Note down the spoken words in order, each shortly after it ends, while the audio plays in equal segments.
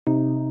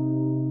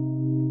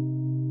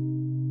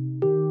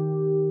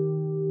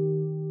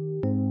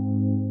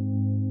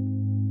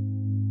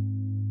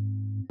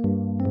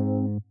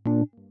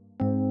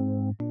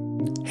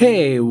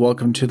Hey,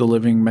 welcome to the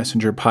Living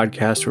Messenger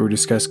podcast where we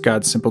discuss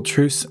God's simple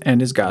truths and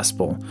His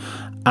gospel.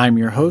 I'm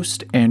your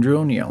host, Andrew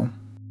O'Neill.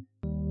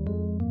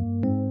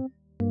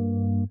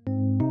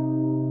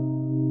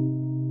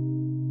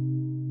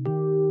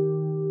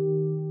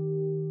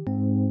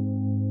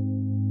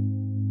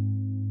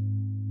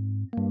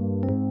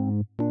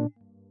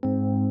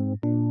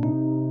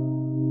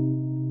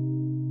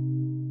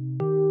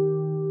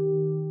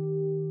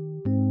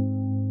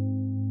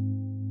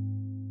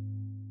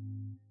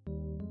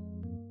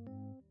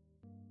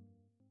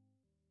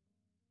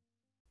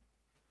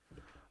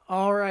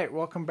 All right,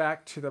 welcome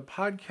back to the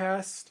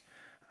podcast.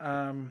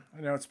 I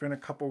know it's been a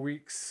couple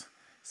weeks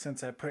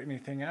since I put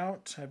anything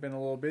out. I've been a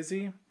little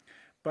busy,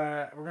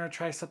 but we're going to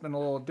try something a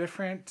little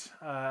different.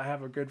 I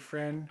have a good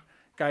friend,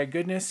 Guy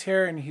Goodness,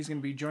 here, and he's going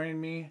to be joining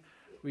me.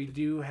 We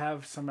do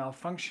have some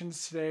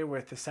malfunctions today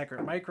with the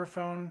second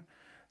microphone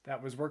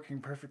that was working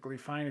perfectly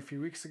fine a few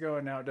weeks ago,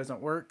 and now it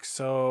doesn't work.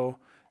 So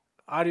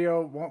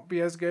audio won't be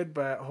as good,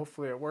 but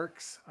hopefully it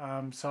works.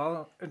 So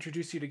I'll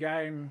introduce you to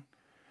Guy and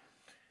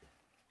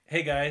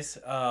hey guys,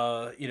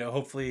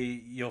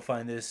 hopefully you'll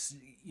find this,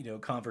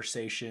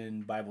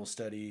 conversation, Bible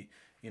study,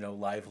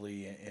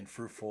 lively and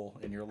fruitful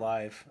in your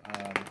life.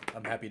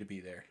 I'm happy to be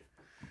there.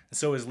 And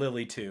so is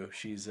Lily too.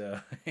 She's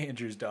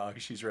Andrew's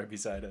dog. She's right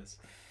beside us.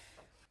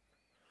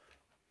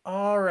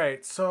 All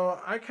right,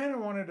 so I kind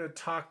of wanted to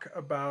talk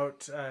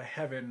about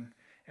heaven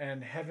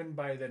and heaven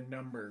by the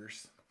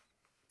numbers.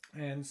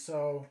 And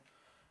so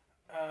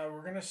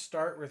we're going to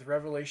start with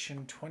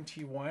Revelation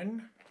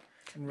 21.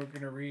 And we're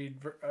going to read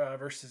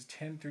verses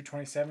 10 through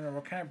 27, and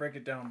we'll kind of break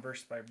it down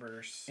verse by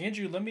verse.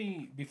 Andrew,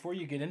 before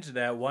you get into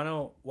that, why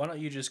don't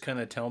you just kind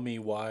of tell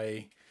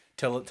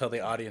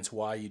the audience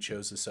why you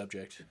chose the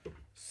subject?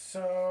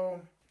 So,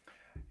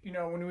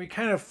 when we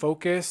kind of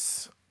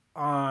focus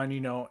on,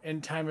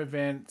 end time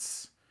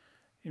events,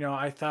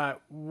 I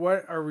thought,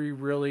 what are we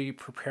really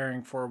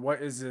preparing for?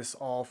 What is this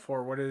all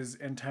for? What is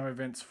end time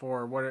events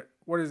for?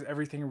 What is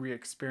everything we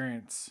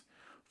experience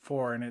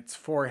for? And it's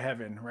for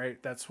heaven,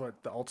 right? That's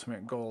what the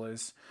ultimate goal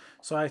is.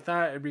 So I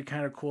thought it'd be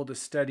kind of cool to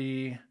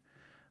study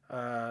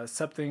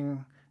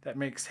something that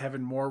makes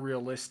heaven more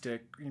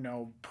realistic,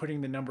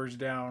 putting the numbers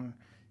down,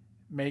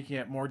 making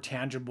it more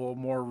tangible,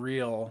 more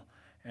real,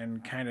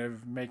 and kind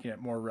of making it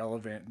more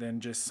relevant than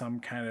just some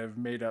kind of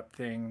made up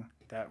thing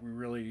that we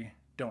really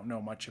don't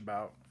know much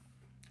about.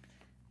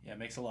 Yeah, it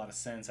makes a lot of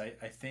sense. I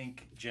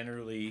think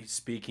generally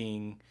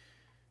speaking,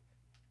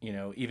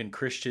 even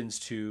Christians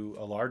to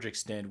a large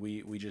extent,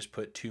 we just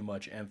put too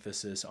much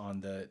emphasis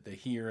on the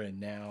here and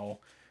now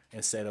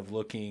instead of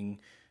looking,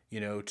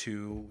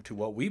 to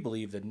what we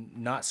believe the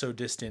not so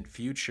distant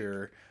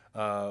future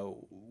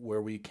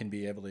where we can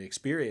be able to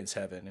experience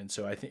heaven. And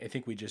so I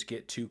think we just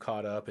get too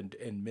caught up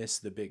and miss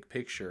the big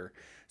picture.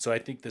 So I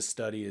think this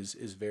study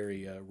is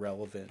very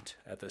relevant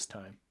at this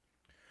time.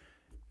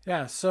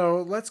 Yeah,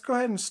 so let's go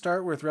ahead and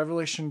start with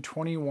Revelation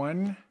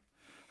 21.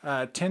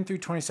 10 through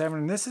 27,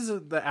 and this is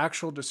the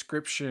actual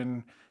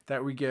description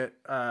that we get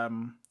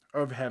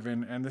of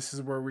heaven, and this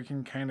is where we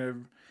can kind of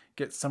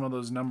get some of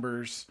those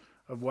numbers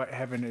of what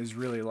heaven is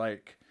really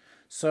like.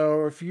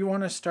 So if you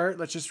want to start,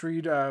 let's just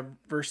read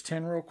verse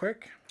 10 real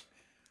quick.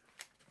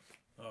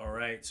 All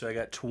right, so I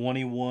got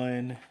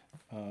 21,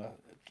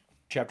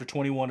 chapter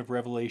 21 of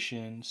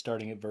Revelation,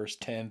 starting at verse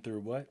 10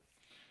 through what?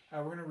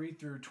 We're going to read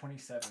through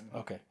 27.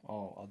 Okay,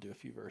 I'll do a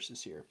few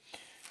verses here.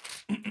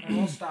 And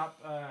we'll stop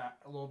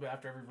a little bit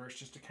after every verse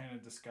just to kind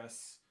of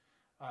discuss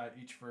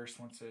each verse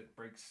once it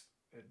breaks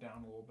it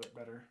down a little bit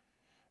better.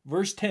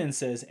 Verse 10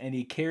 says, "And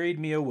he carried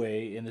me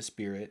away in the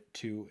Spirit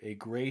to a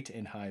great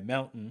and high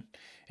mountain,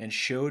 and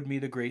showed me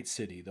the great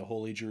city, the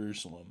holy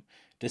Jerusalem,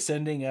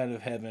 descending out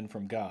of heaven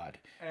from God."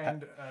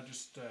 And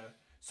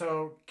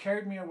so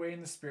carried me away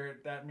in the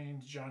Spirit, that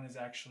means John is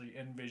actually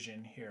in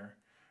vision here,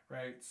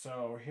 right?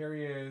 So here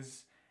he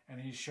is, and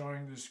he's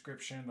showing the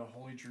description, the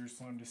holy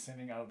Jerusalem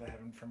descending out of the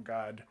heaven from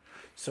God.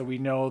 So we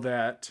know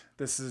that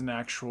this is an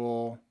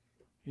actual,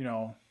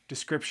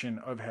 description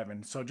of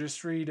heaven. So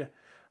just read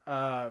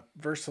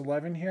verse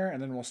 11 here,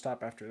 and then we'll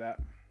stop after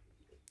that.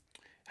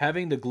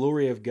 "Having the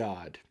glory of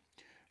God,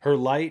 her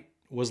light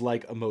was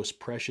like a most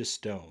precious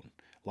stone,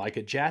 like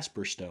a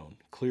jasper stone,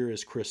 clear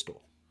as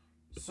crystal."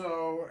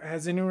 So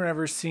has anyone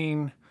ever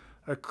seen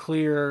a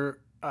clear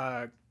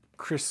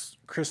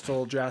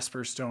crystal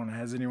jasper stone?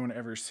 Has anyone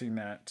ever seen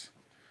that?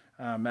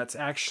 That's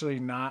actually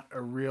not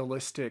a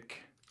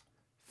realistic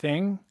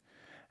thing.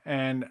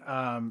 And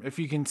if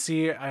you can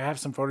see, I have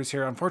some photos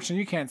here.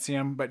 Unfortunately, you can't see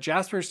them, but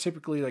jasper is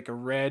typically like a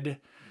red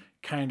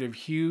kind of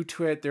hue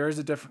to it. There is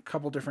a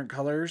couple different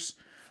colors,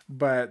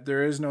 but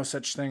there is no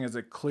such thing as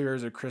a clear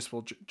as a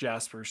crystal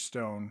jasper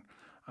stone.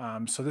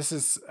 So this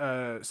is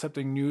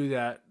something new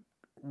that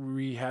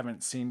we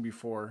haven't seen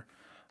before.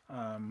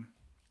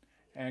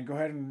 And go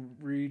ahead and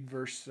read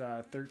verse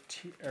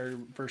 13 or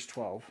verse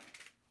 12.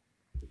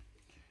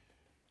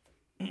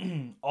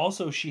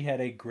 "Also she had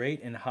a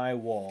great and high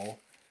wall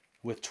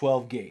with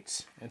 12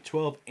 gates, and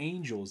 12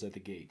 angels at the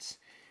gates,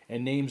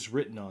 and names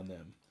written on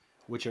them,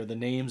 which are the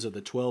names of the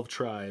 12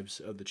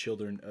 tribes of the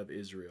children of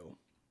Israel.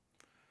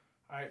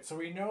 All right, so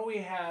we know we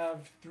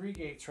have 3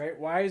 gates, right?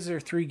 Why is there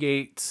 3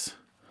 gates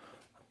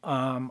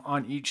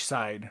on each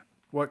side?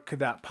 What could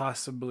that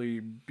possibly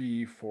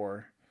be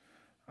for?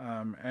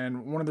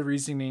 And one of the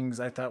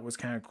reasonings I thought was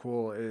kind of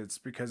cool is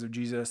because of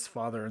Jesus,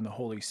 Father, and the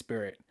Holy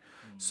Spirit.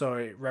 So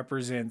it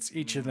represents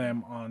each of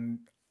them on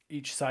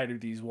each side of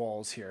these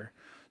walls here.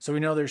 So we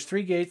know there's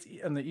 3 gates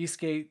on the east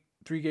gate,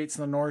 3 gates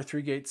on the north,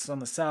 3 gates on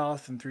the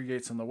south, and 3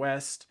 gates on the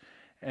west.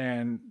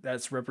 And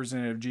that's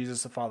representative of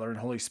Jesus, the Father, and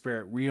Holy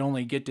Spirit. We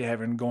only get to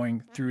heaven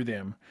going through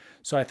them.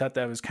 So I thought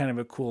that was kind of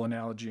a cool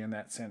analogy in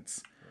that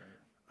sense.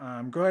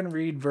 Right. Go ahead and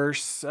read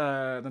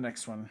the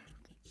next one,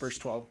 verse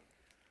 12.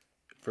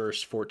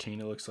 Verse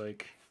 14, it looks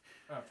like.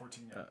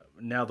 14, yeah.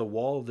 Now the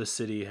wall of the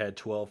city had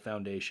 12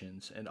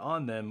 foundations, and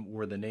on them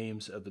were the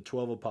names of the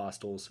 12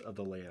 apostles of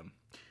the Lamb.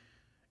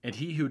 And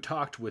he who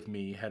talked with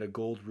me had a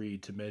gold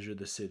reed to measure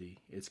the city,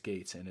 its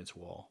gates, and its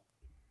wall.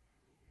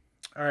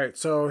 All right,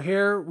 so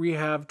here we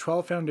have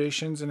 12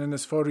 foundations, and in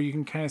this photo you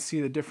can kind of see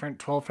the different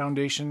 12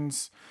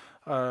 foundations,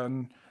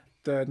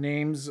 the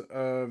names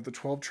of the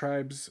 12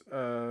 tribes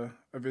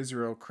of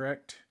Israel,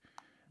 correct?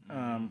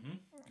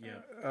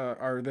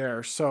 Are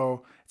there.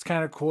 So it's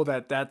kind of cool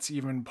that that's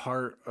even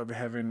part of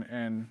heaven,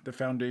 and the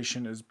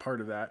foundation is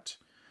part of that.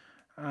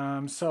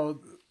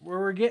 So where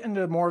we're getting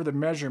to more of the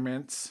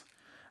measurements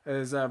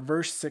is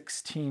verse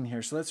 16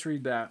 here. So let's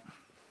read that.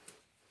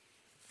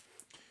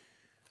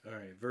 All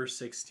right, verse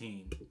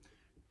 16.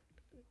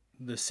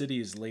 The city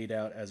is laid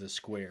out as a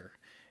square.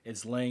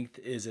 Its length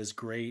is as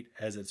great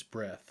as its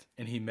breadth,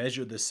 and he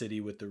measured the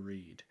city with the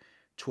reed,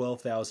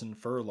 12,000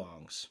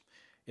 furlongs.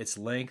 Its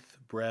length,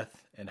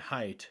 breadth, and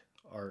height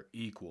are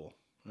equal.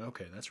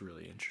 Okay, that's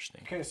really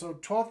interesting. Okay, so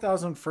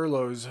 12,000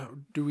 furlongs.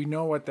 Do we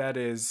know what that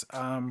is?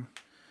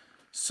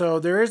 So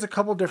there is a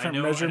couple different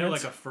measurements. I know,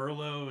 like a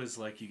furlough is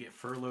like you get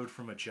furloughed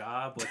from a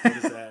job. Like, what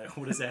is that?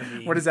 What does that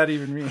mean? What does that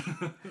even mean?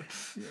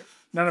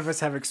 None of us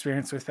have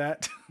experience with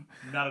that.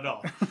 Not at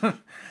all.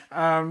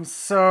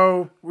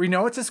 So we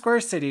know it's a square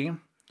city,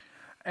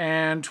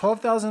 and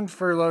 12,000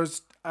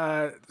 furlongs.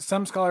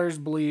 Some scholars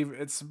believe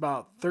it's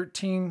about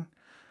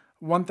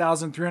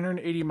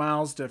 1,380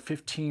 miles to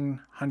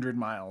 1,500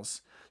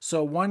 miles.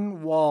 So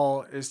one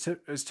wall is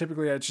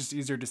typically, it's just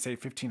easier to say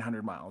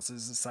 1,500 miles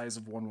is the size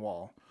of one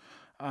wall.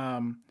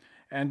 And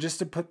just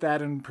to put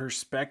that in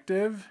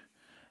perspective,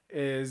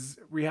 is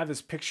we have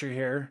this picture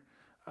here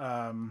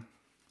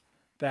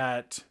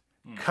that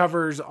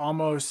covers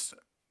almost.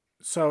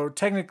 So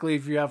technically,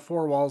 if you have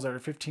 4 walls that are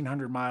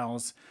 1,500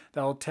 miles,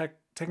 that'll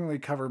technically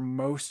cover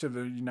most of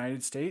the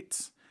United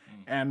States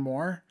and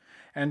more.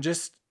 And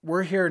just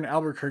we're here in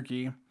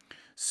Albuquerque,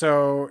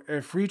 so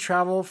if we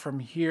travel from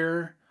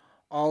here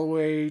all the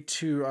way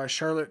to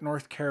Charlotte,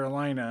 North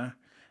Carolina,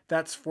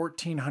 that's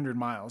 1,400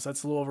 miles.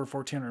 That's a little over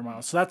 1,400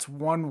 miles. So that's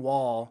one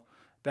wall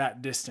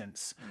that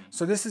distance.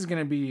 So this is going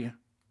to be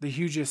the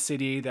hugest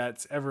city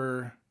that's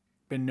ever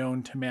been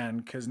known to man,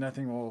 because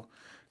nothing will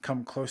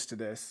come close to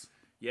this.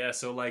 Yeah,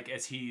 so like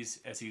as he's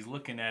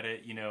looking at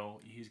it, you know,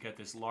 he's got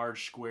this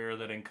large square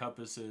that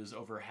encompasses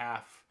over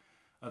half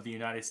of the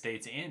United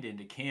States and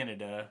into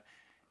Canada,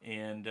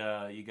 and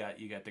you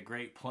got the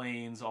Great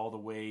Plains all the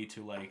way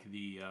to like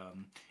the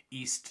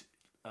east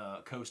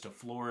coast of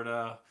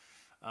Florida,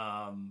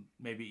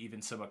 maybe even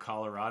some of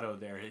Colorado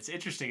there. It's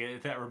interesting.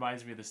 That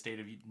reminds me of the state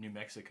of New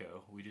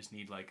Mexico. We just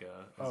need like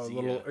a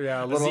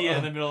Zia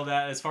in the middle of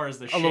that as far as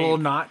the shape. A little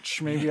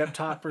notch maybe up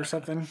top or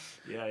something.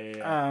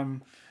 Yeah.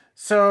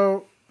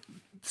 So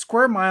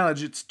square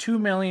mileage, it's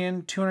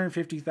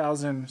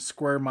 2,250,000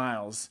 square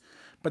miles.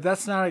 But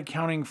that's not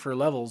accounting for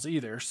levels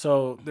either.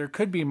 So there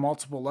could be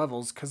multiple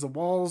levels, because the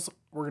walls,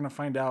 we're going to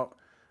find out,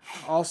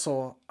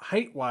 also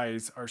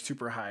height-wise are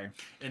super high.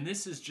 And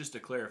this is, just to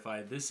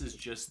clarify, this is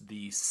just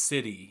the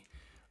city,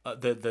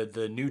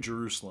 the New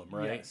Jerusalem,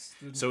 right? Yes.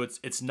 So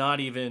it's not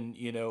even,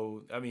 you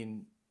know, I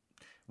mean,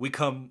 we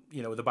come,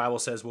 you know, the Bible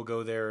says we'll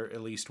go there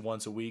at least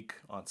once a week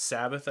on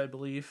Sabbath, I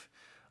believe,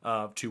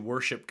 to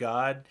worship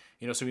God.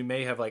 You know, so we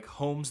may have like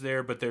homes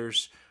there, but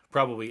there's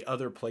probably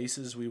other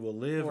places we will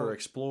live or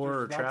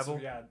explore or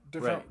travel.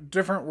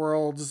 Different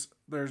worlds.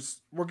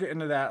 We'll get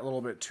into that a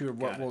little bit too,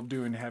 of what we'll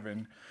do in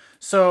heaven.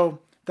 So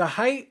the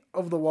height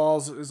of the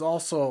walls is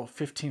also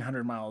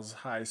 1,500 miles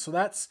high. So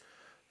that's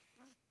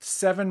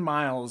 7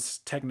 miles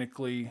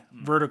technically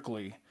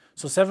vertically.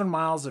 So 7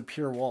 miles of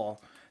pure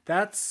wall.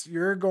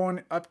 You're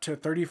going up to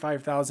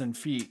 35,000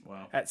 feet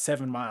at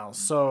 7 miles.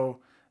 So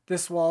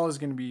this wall is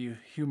going to be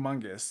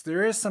humongous.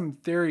 There is some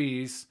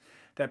theories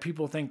that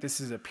people think this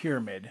is a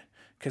pyramid,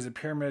 because a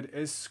pyramid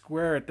is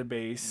square at the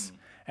base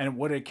and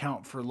would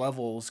account for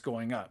levels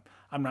going up.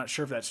 I'm not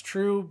sure if that's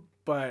true,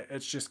 but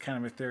it's just kind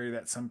of a theory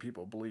that some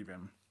people believe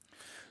in.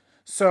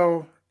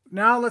 So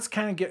now let's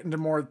kind of get into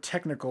more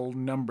technical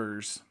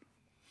numbers.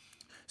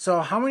 So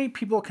how many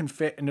people can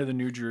fit into the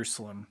New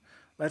Jerusalem?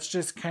 Let's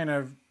just kind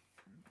of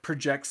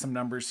project some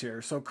numbers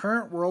here. So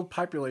current world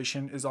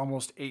population is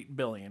almost 8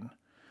 billion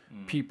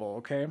people,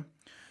 okay?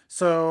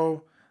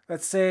 So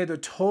let's say the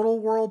total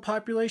world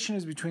population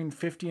is between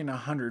 50 and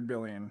 100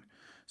 billion.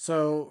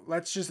 So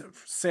let's just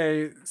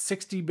say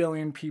 60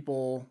 billion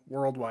people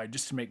worldwide,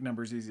 just to make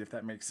numbers easy, if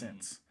that makes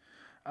sense.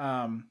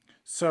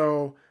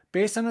 So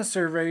based on a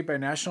survey by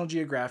National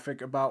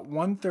Geographic, about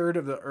 1/3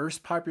 of the Earth's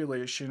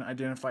population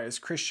identify as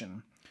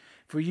Christian.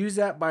 If we use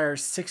that by our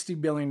 60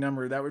 billion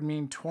number, that would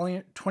mean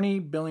 20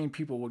 billion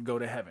people would go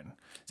to heaven.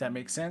 Does that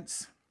make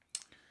sense?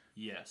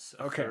 Yes.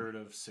 Okay. Third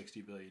of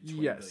 60 billion.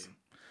 20 Yes. billion.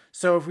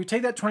 So if we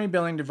take that 20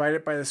 billion, divide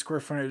it by the square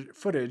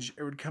footage,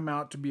 it would come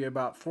out to be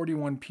about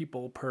 41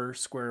 people per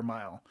square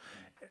mile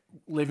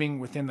living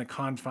within the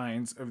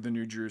confines of the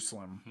New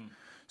Jerusalem.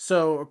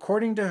 So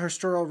according to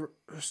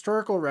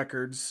historical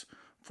records,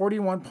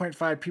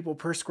 41.5 people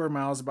per square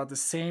mile is about the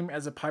same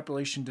as the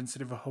population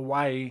density of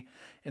Hawaii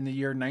in the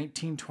year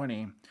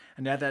 1920.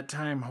 And at that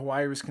time,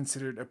 Hawaii was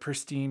considered a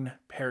pristine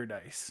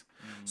paradise.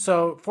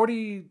 So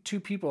 42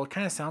 people, it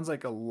kind of sounds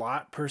like a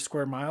lot per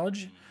square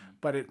mileage,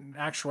 but in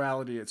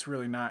actuality, it's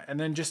really not. And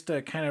then just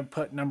to kind of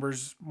put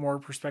numbers more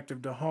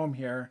perspective to home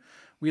here,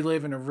 we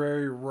live in a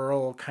very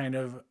rural kind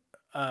of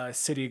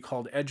city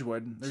called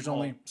Edgewood. There's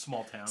only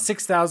small town.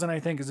 6,000, I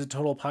think, is the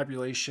total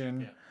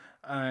population.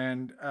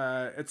 And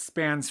it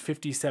spans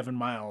 57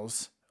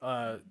 miles,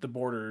 the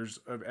borders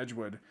of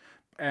Edgewood.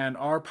 And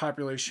our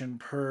population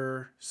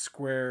per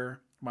square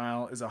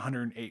mile is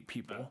 108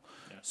 people.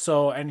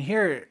 So, and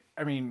here,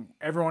 I mean,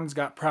 everyone's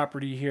got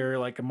property here,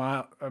 like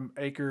an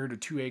acre to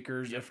 2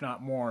 acres, if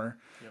not more.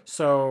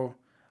 So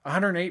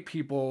 108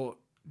 people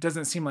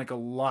doesn't seem like a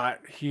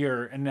lot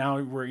here. And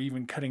now we're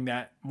even cutting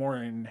that more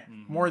than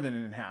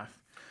in half.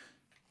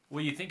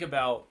 Well, you think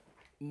about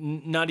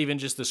not even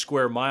just the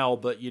square mile,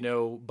 but,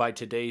 by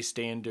today's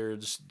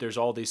standards, there's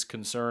all this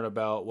concern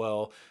about,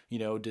 well,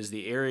 does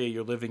the area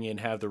you're living in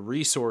have the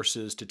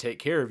resources to take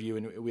care of you?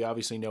 And we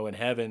obviously know in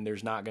heaven,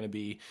 there's not going to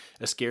be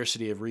a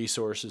scarcity of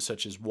resources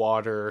such as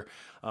water,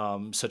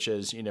 such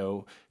as,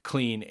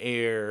 clean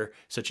air,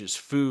 such as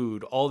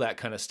food, all that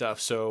kind of stuff.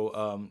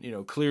 So,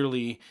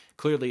 clearly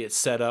it's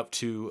set up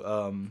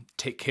to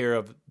take care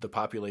of the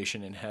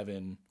population in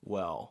heaven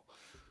well.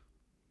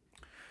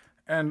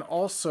 And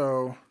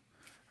also,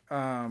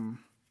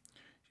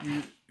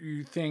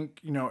 you think,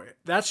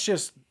 that's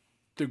just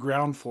the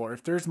ground floor.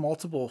 If there's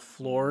multiple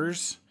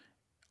floors,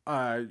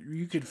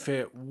 you could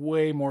fit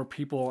way more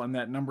people, and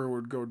that number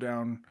would go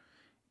down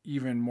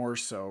even more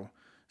so.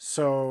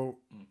 So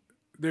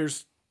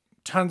there's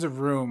tons of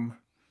room,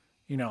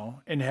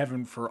 in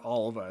heaven for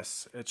all of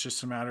us. It's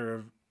just a matter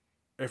of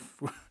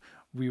if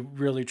we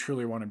really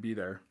truly want to be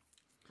there.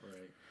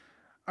 Right.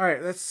 All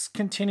right, let's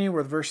continue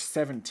with verse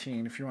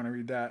 17, if you want to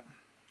read that.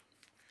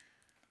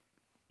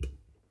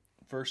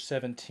 Verse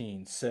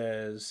 17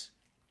 says,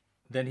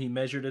 "Then he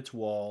measured its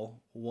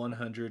wall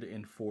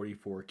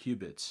 144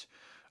 cubits,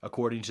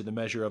 according to the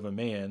measure of a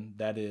man,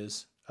 that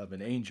is, of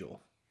an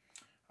angel."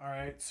 All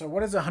right, so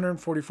what is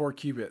 144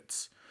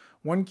 cubits?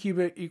 1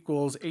 cubit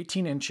equals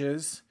 18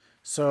 inches,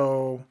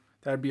 so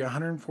that would be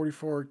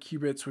 144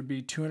 cubits would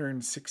be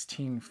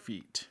 216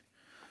 feet.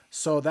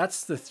 So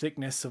that's the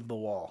thickness of the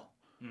wall.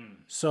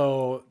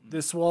 So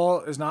this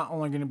wall is not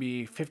only going to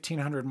be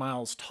 1,500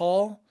 miles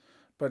tall,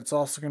 but it's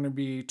also going to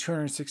be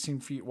 216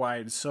 feet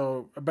wide.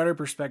 So a better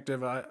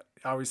perspective, I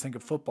always think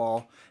of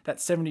football,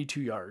 that's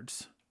 72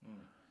 yards.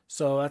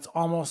 So that's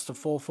almost a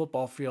full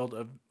football field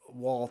of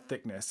wall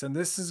thickness. And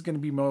this is going to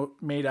be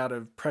made out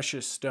of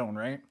precious stone,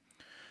 right?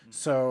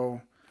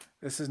 So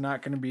this is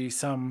not going to be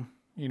some,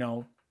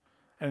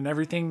 and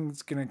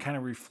everything's going to kind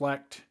of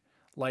reflect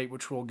light,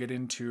 which we'll get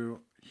into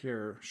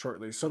here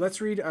shortly. So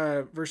let's read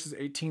verses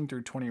 18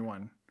 through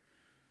 21,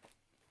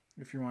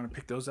 if you want to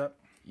pick those up.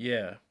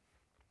 Yeah.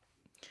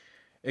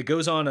 It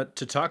goes on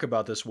to talk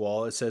about this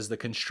wall. It says, "The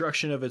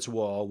construction of its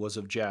wall was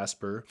of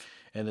jasper,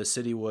 and the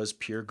city was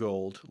pure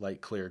gold,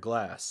 like clear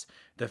glass.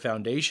 The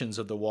foundations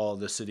of the wall of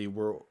the city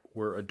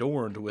were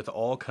adorned with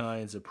all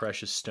kinds of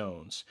precious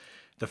stones.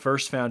 The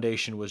first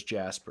foundation was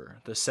jasper,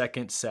 the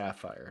second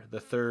sapphire, the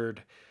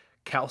third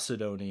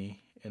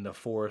chalcedony, and the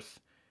fourth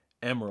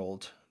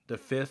emerald, the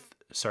fifth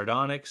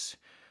sardonyx,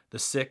 the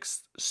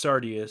sixth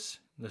sardius,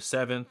 the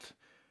seventh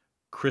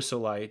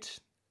chrysolite,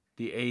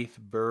 the eighth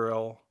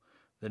beryl,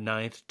 the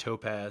ninth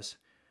topaz,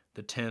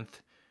 the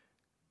 10th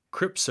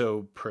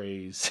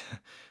chrysoprase,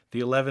 the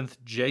 11th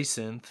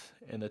jacinth,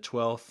 and the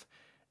 12th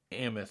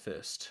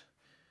amethyst."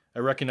 I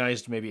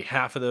recognized maybe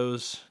half of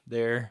those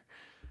there.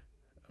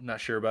 I'm not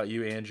sure about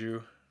you,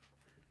 Andrew,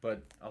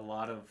 but a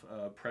lot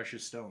of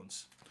precious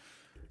stones.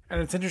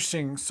 And it's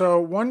interesting. So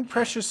one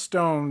precious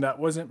stone that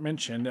wasn't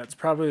mentioned, that's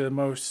probably the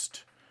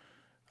most,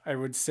 I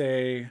would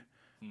say,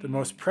 the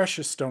most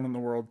precious stone in the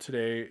world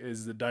today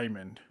is the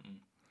diamond.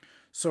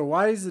 So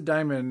why is the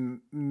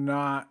diamond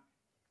not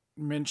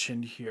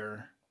mentioned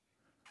here?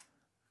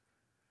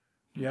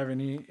 Do you have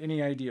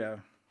any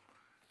idea?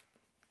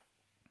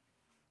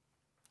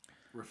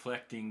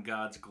 Reflecting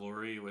God's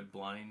glory would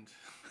blind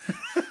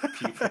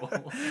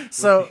people.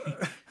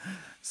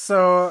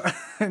 So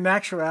in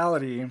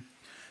actuality,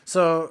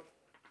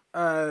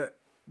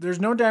 there's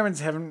no diamonds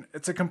in heaven.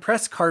 It's a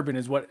compressed carbon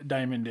is what a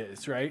diamond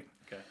is, right?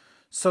 Okay.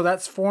 So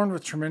that's formed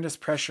with tremendous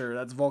pressure.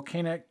 That's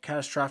volcanic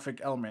catastrophic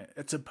element.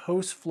 It's a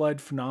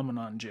post-flood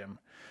phenomenon, Jim.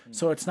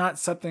 So it's not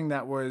something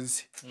that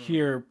was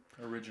here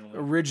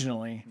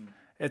originally.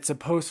 It's a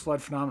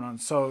post-flood phenomenon.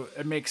 So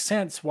it makes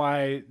sense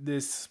why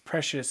this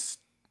precious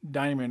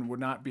diamond would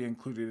not be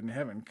included in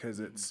heaven because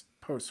it's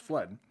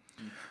post-flood.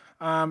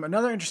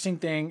 Another interesting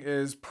thing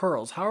is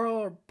pearls.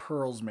 How are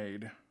pearls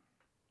made?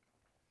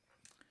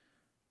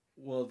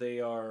 Well, they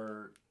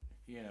are,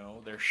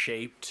 they're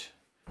shaped,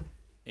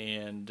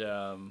 and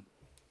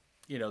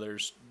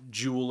there's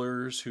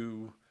jewelers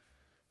who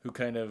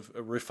kind of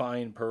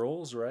refine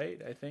pearls,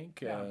 right? I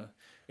think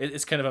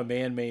it's kind of a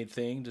man-made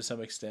thing to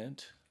some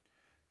extent.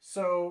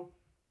 So,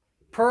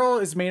 pearl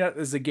is made out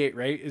as the gate,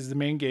 right? Is the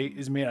main gate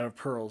is made out of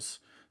pearls.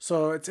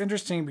 So it's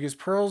interesting because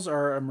pearls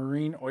are a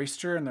marine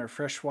oyster and they're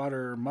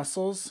freshwater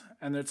mussels,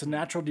 and it's a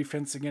natural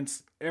defense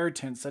against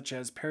irritants such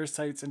as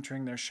parasites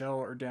entering their shell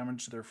or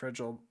damage their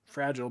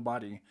fragile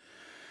body.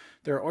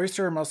 Their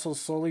oyster or mussel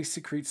slowly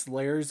secretes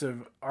layers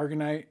of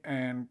aragonite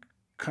and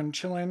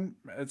conchiolin.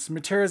 It's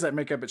materials that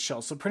make up its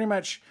shell. So pretty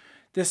much,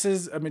 this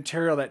is a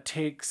material that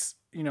takes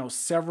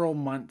several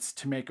months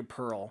to make a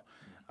pearl.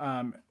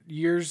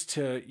 Years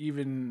to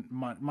even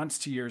months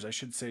to years, I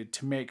should say,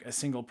 to make a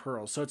single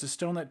pearl. So it's a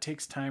stone that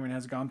takes time and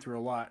has gone through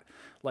a lot,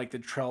 like the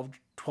 12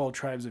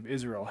 tribes of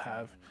Israel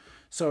have.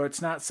 So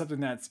it's not something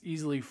that's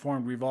easily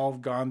formed. We've all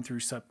gone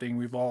through something.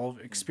 We've all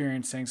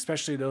experienced things,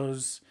 especially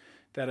those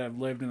that have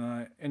lived in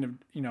the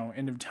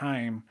end of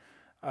time.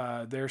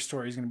 Their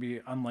story is going to be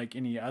unlike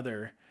any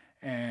other.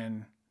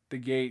 And the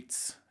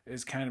gates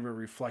is kind of a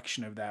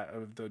reflection of that,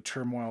 of the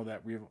turmoil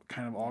that we've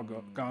kind of all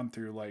gone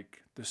through, like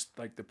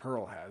the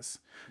pearl has.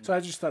 So I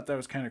just thought that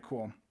was kind of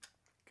cool.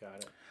 Got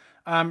it.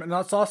 And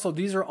that's also,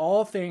 these are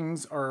all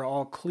things are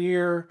all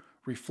clear,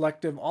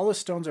 reflective. All the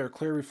stones are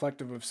clear,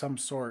 reflective of some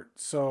sort.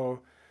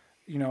 So,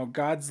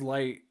 God's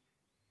light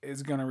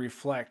is going to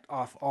reflect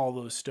off all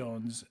those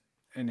stones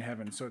in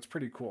heaven. So it's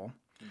pretty cool.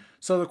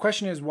 So the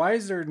question is, why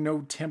is there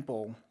no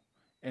temple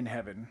in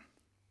heaven?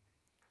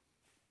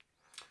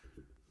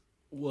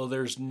 Well,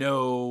 there's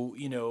no,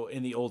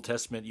 in the Old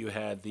Testament, you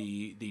had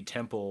the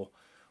temple,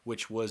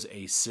 which was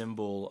a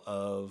symbol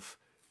of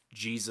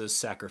Jesus'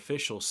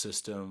 sacrificial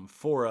system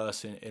for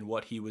us and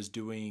what he was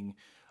doing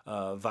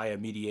via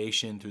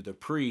mediation through the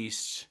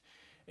priests.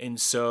 And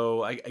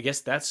so I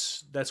guess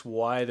that's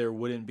why there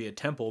wouldn't be a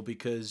temple,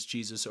 because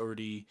Jesus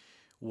already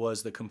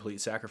was the complete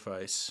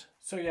sacrifice.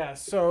 So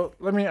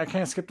I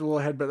kind of skipped a little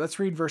ahead, but let's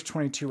read verse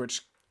 22,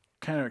 which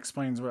kind of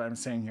explains what I'm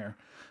saying here.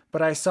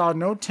 But I saw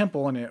no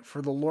temple in it,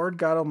 for the Lord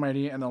God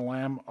Almighty and the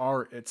Lamb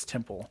are its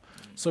temple.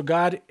 So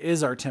God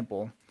is our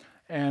temple.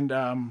 And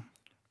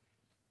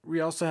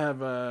we also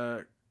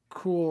have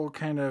cool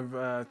kind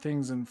of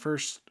things in 1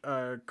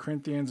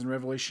 Corinthians and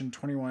Revelation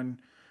 21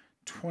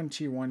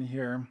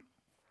 here.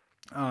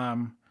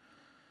 And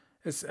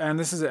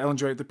this is Ellen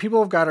G. White. The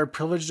people of God are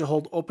privileged to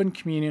hold open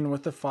communion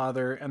with the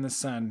Father and the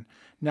Son.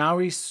 Now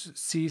we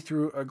see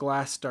through a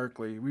glass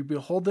darkly. We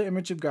behold the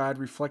image of God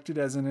reflected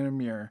as in a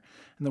mirror,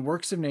 in the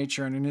works of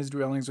nature and in his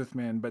dwellings with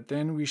men. But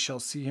then we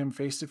shall see him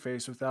face to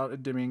face without a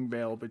dimming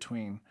veil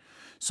between.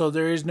 So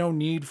there is no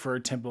need for a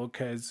temple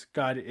because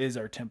God is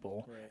our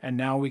temple. Right. And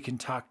now we can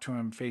talk to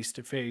him face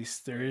to face.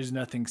 There is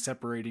nothing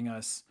separating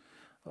us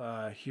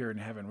here in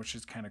heaven, which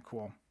is kind of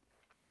cool.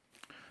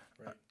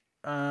 Right.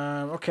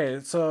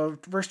 Okay, so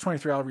verse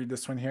 23, I'll read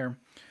this one here.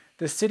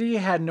 The city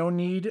had no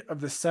need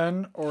of the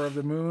sun or of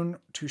the moon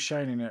to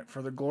shine in it,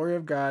 for the glory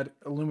of God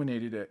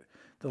illuminated it.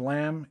 The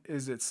Lamb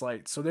is its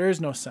light. So there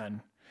is no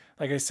sun.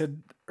 Like I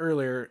said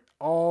earlier,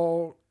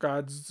 all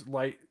God's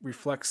light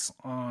reflects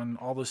on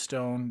all the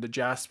stone, the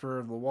jasper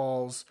of the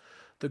walls,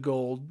 the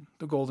gold,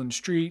 the golden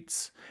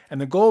streets. And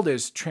the gold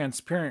is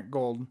transparent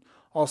gold,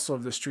 also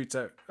of the streets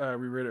that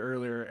we read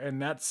earlier. And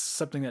that's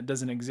something that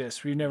doesn't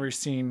exist. We've never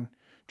seen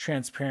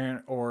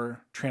transparent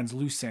or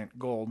translucent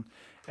gold.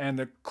 And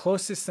the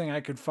closest thing I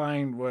could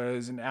find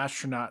was an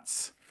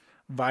astronaut's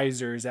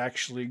visor is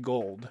actually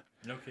gold.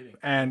 No kidding.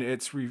 And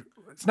it's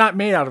not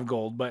made out of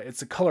gold, but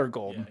it's a color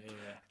gold. Yeah.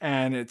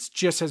 And it's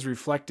just as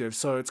reflective.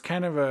 So it's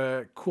kind of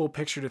a cool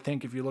picture to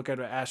think if you look at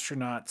an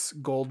astronaut's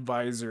gold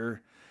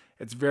visor,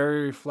 it's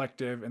very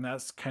reflective. And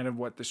that's kind of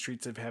what the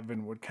streets of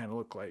heaven would kind of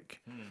look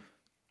like.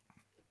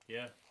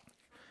 Yeah.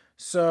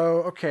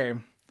 So, okay.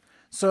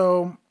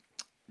 So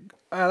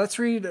let's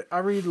read.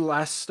 I'll read the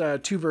last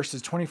two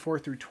verses, 24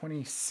 through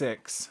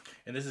 26.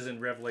 And this is in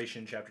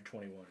Revelation chapter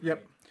 21. Yep.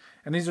 Right?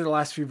 And these are the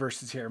last few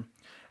verses here.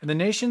 And the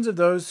nations of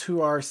those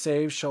who are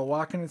saved shall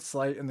walk in its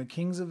light, and the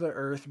kings of the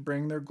earth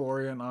bring their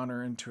glory and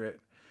honor into it.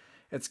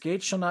 Its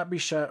gates shall not be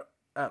shut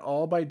at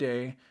all by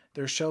day.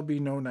 There shall be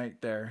no night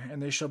there.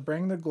 And they shall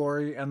bring the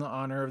glory and the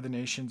honor of the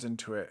nations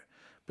into it.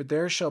 But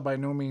there shall by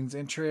no means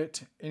enter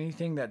it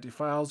anything that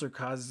defiles or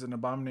causes an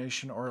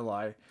abomination or a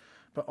lie,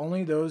 but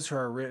only those who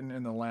are written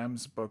in the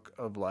Lamb's book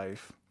of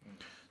life.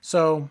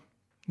 So,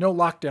 no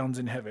lockdowns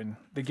in heaven.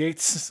 The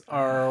gates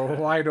are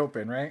wide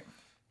open, right?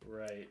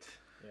 Right.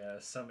 Yeah,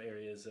 some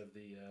areas of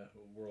the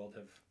world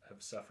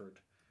have suffered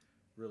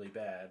really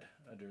bad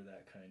under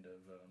that kind of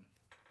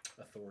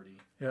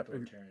Yep.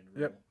 authoritarian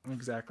Yep. rule.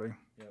 Exactly.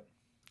 Yep.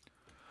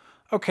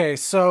 Okay,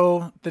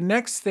 so the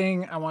next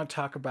thing I want to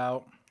talk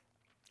about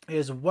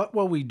is what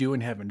will we do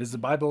in heaven? Does the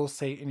Bible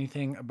say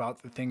anything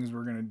about the things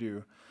we're going to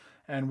do?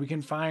 And we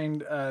can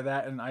find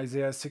that in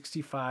Isaiah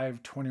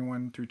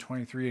 65:21 through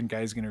 23. And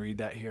Guy's going to read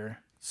that here.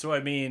 So, I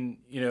mean,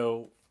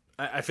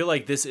 I feel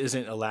like this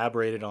isn't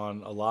elaborated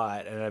on a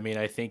lot, and I mean,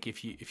 I think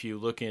if you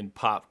look in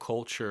pop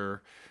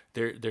culture,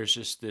 there's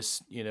just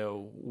this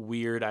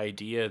weird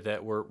idea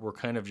that we're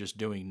kind of just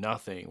doing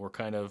nothing. We're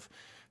kind of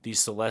these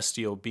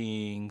celestial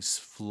beings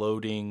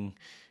floating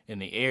in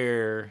the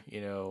air.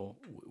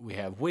 We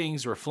have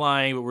wings, we're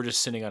flying, but we're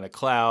just sitting on a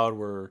cloud.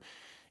 We're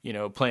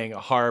playing a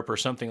harp or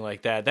something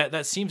like that.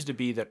 That seems to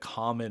be the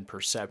common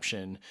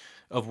perception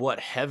of what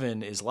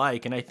heaven is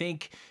like. And I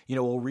think,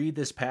 we'll read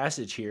this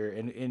passage here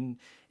and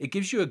it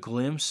gives you a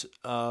glimpse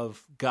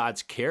of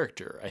God's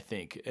character, I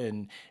think,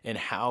 and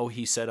how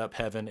he set up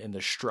heaven and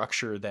the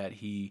structure that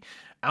he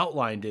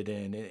outlined it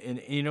in. And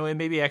it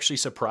may be actually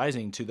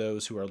surprising to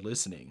those who are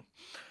listening.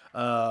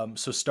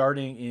 So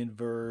starting in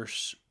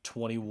verse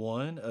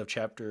 21 of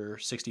chapter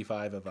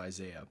 65 of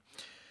Isaiah.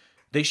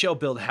 They shall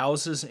build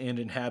houses and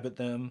inhabit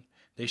them.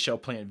 They shall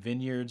plant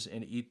vineyards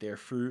and eat their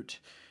fruit.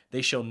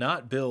 They shall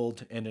not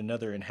build and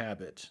another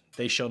inhabit.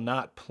 They shall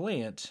not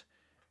plant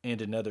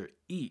and another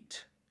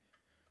eat.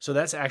 So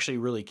that's actually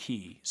really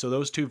key. So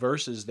those two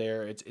verses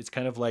there, it's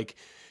kind of like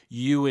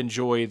you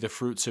enjoy the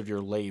fruits of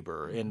your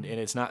labor, and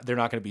it's not, they're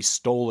not going to be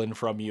stolen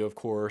from you. Of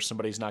course,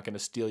 somebody's not going to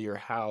steal your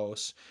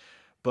house,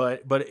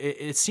 but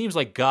it seems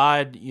like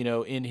God,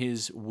 in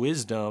his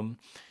wisdom,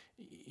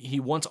 he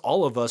wants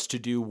all of us to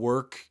do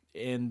work,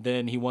 and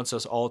then he wants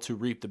us all to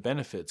reap the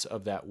benefits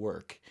of that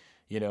work,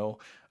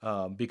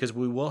 because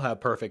we will have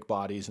perfect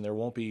bodies and there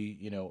won't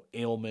be,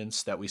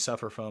 ailments that we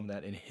suffer from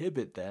that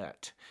inhibit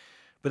that.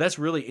 But that's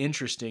really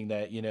interesting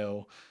that,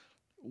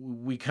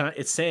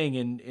 it's saying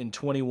in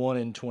 21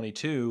 and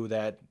 22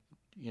 that,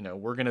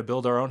 we're going to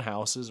build our own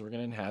houses, we're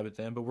going to inhabit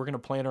them, but we're going to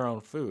plant our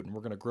own food and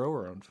we're going to grow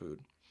our own food.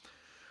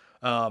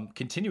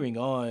 Continuing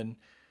on,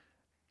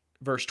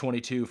 verse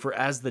 22, for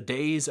as the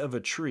days of a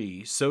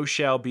tree, so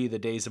shall be the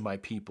days of my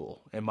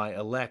people, and my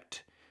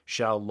elect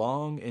shall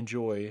long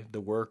enjoy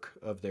the work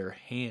of their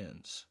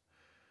hands.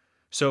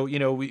 So,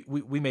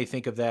 we may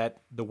think of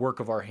that, the work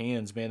of our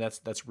hands, man,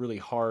 that's really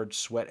hard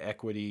sweat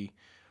equity,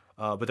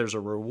 but there's a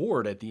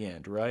reward at the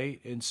end,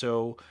 right? And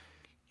so,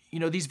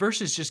 these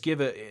verses just give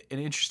an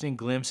interesting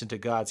glimpse into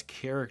God's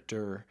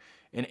character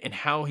and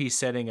how he's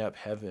setting up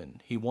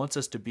heaven. He wants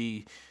us to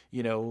be,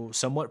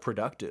 somewhat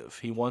productive.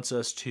 He wants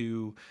us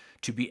to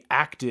be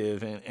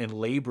active and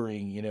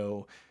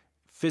laboring,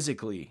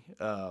 physically,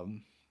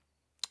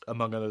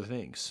 among other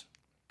things.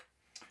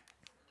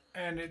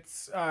 And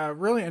it's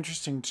really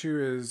interesting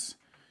too is,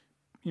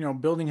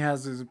 building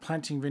houses,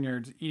 planting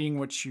vineyards, eating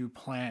what you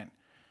plant.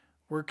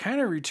 We're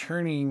kind of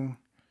returning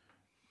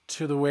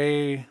to the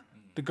way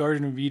the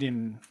Garden of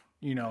Eden,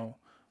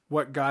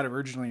 what God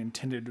originally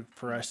intended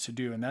for us to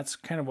do. And that's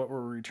kind of what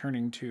we're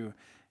returning to,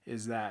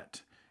 is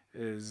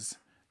the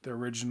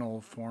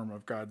original form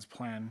of God's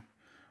plan.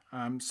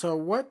 So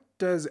what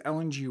does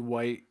Ellen G.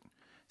 White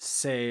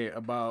say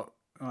about,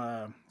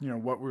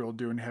 what we will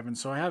do in heaven?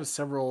 So I have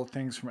several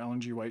things from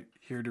Ellen G. White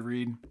here to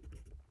read.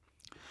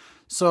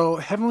 So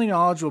heavenly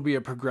knowledge will be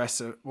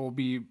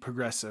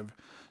progressive.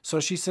 So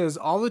she says,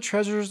 all the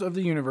treasures of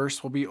the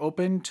universe will be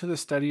open to the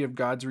study of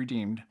God's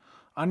redeemed.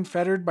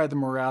 Unfettered by the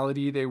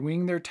morality, they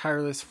wing their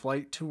tireless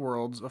flight to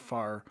worlds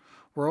afar,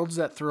 worlds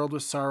that thrilled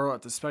with sorrow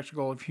at the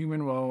spectacle of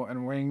human woe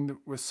and winged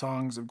with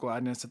songs of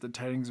gladness at the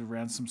tidings of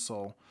ransomed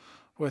soul.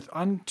 With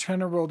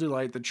untenable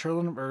delight, the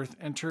children of earth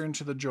enter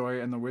into the joy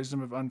and the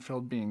wisdom of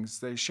unfilled beings.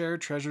 They share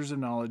treasures of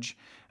knowledge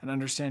and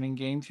understanding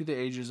gained through the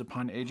ages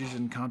upon ages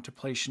in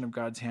contemplation of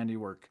God's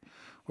handiwork.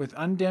 With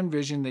undimmed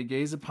vision, they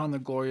gaze upon the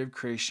glory of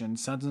creation,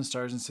 suns and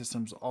stars and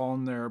systems, all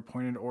in their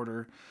appointed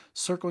order,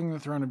 circling the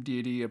throne of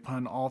deity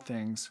upon all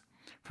things.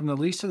 From the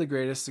least to the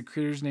greatest, the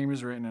Creator's name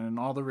is written, and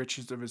all the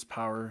riches of his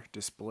power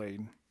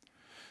displayed.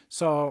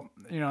 So,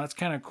 it's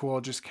kind of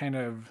cool, just kind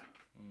of,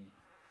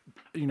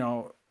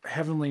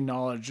 heavenly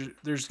knowledge.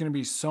 There's going to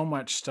be so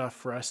much stuff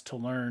for us to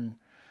learn,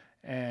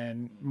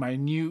 and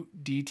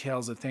minute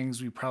details of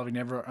things we probably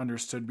never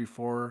understood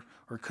before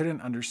or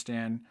couldn't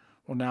understand.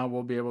 Well, now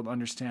we'll be able to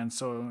understand.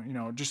 So,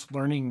 just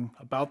learning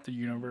about the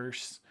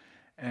universe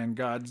and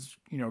God's,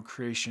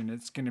 creation,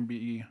 it's going to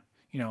be,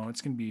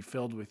 it's going to be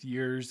filled with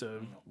years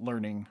of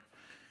learning.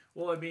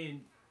 Well, I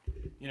mean,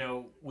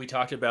 we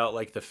talked about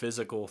like the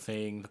physical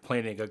thing, the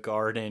planting a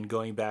garden,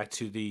 going back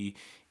to the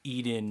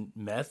Eden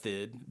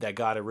method that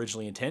God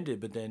originally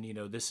intended. But then,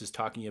 this is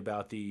talking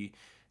about the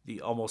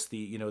almost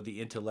the,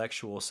 the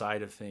intellectual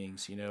side of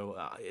things.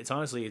 It's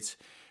honestly, it's,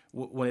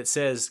 when it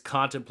says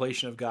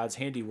contemplation of God's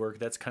handiwork,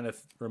 that's kind of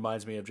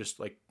reminds me of just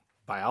like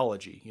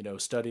biology,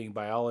 studying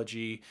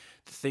biology,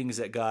 the things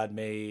that God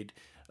made,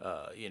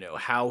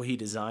 how he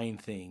designed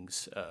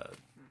things,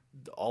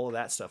 all of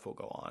that stuff will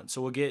go on.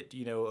 So we'll get,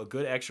 a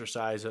good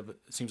exercise of, it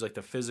seems like,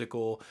 the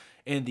physical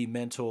and the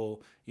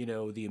mental,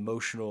 the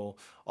emotional,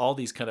 all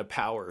these kind of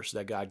powers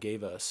that God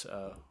gave us.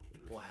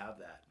 We'll have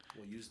that.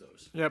 We'll use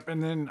those. Yep.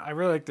 And then I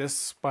really like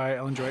this by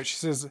Ellen G. White. She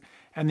says,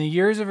 and the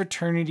years of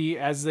eternity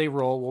as they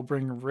roll will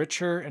bring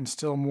richer and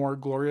still more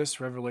glorious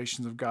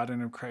revelations of God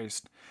and of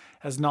Christ.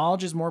 As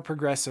knowledge is more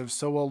progressive,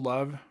 so will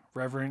love,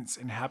 reverence,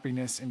 and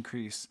happiness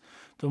increase.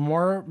 The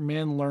more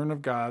men learn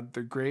of God,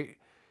 the great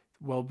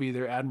will be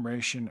their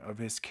admiration of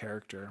his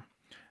character.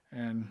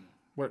 And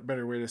what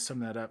better way to sum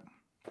that up?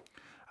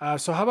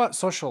 So how about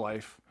social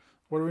life?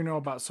 What do we know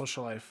about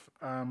social life?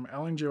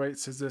 Ellen G. White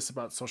says this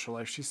about social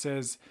life. She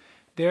says,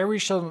 there we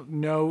shall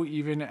know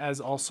even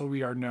as also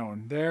we are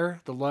known. There,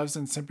 the loves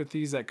and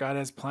sympathies that God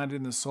has planted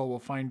in the soul will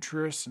find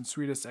truest and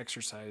sweetest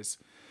exercise.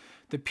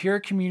 The pure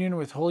communion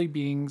with holy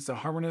beings, the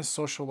harmonious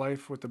social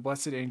life with the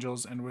blessed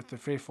angels and with the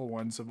faithful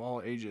ones of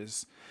all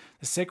ages,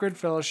 the sacred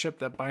fellowship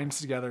that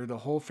binds together the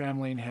whole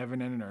family in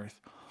heaven and in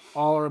earth,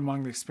 all are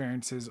among the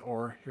experiences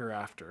or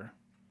hereafter.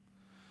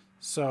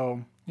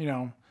 So,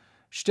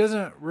 she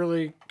doesn't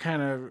really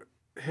kind of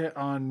hit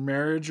on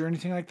marriage or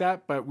anything like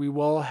that, but we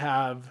will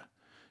have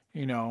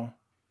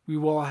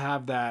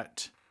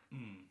that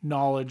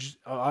knowledge,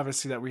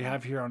 obviously, that we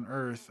have here on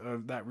earth,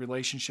 of that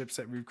relationships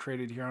that we've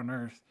created here on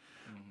earth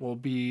will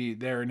be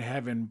there in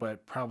heaven,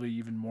 but probably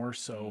even more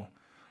so,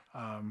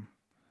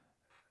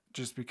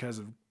 just because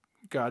of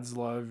God's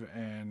love,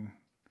 and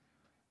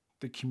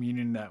the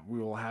communion that we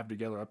will have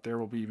together up there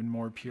will be even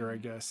more pure, I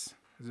guess,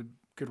 is a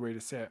good way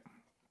to say it.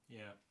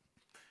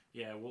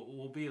 Yeah,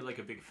 we'll be like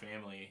a big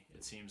family,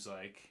 it seems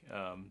like,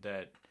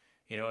 that,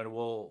 and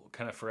we'll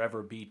kind of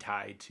forever be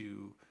tied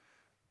to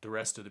the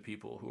rest of the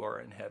people who are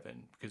in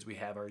heaven, because we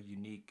have our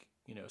unique,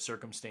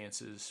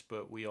 circumstances,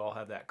 but we all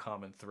have that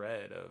common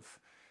thread of,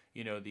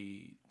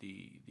 the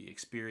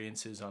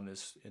experiences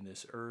in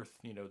this earth,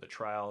 the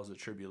trials, the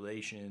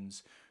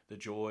tribulations, the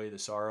joy, the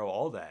sorrow,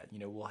 all that,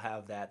 we'll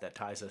have that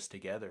ties us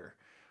together.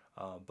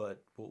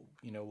 But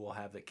we'll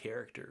have the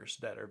characters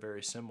that are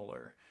very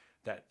similar,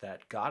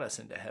 that got us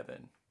into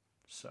heaven.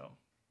 So.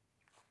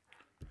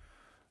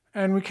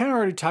 And we kind of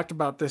already talked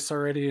about this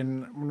already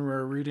when we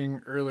were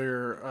reading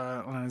earlier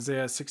on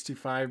Isaiah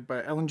 65,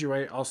 but Ellen G.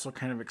 White also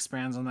kind of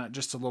expands on that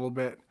just a little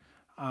bit.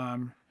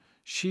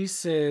 She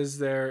says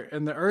there,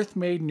 in the earth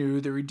made new,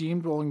 the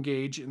redeemed will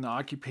engage in the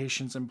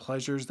occupations and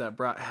pleasures that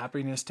brought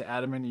happiness to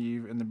Adam and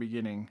Eve in the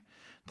beginning.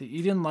 The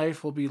Eden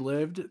life will be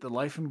lived, the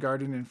life in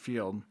garden and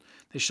field.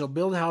 They shall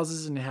build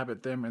houses and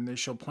inhabit them, and they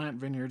shall plant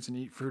vineyards and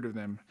eat fruit of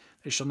them.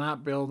 They shall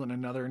not build and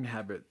another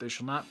inhabit. They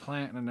shall not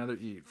plant and another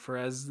eat. For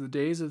as the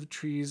days of the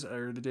trees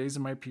are the days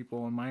of my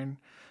people, and mine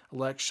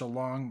elect shall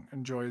long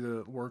enjoy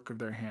the work of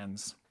their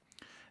hands.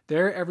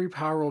 There every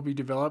power will be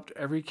developed,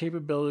 every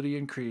capability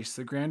increased.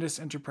 The grandest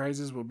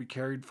enterprises will be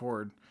carried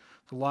forward.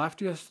 The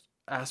loftiest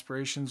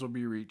aspirations will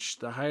be reached,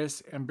 the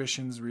highest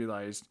ambitions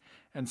realized,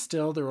 and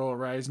still there will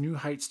arise new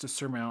heights to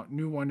surmount,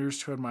 new wonders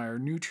to admire,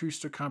 new truths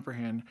to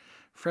comprehend,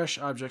 fresh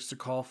objects to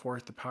call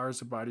forth the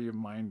powers of body, of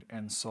mind,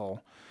 and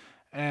soul.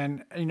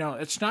 And,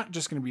 it's not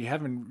just going to be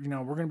heaven.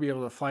 We're going to be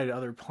able to fly to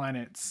other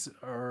planets,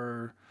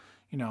 or,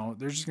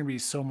 there's just going to be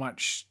so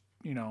much,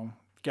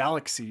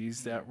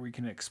 galaxies that we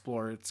can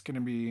explore. It's going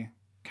to be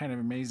kind of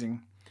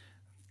amazing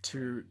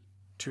to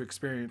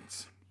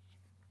experience.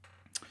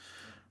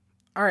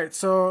 All right,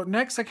 so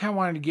next I kind of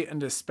wanted to get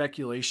into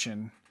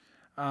speculation.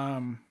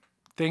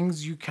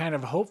 Things you kind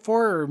of hope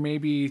for, or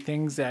maybe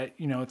things that,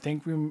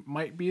 think we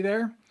might be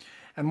there.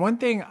 And one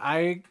thing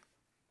I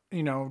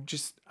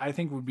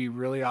think would be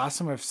really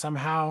awesome if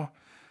somehow,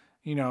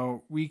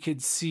 we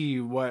could see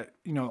what,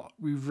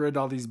 we've read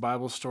all these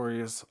Bible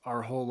stories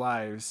our whole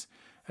lives.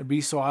 It'd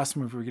be so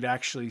awesome if we could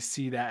actually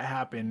see that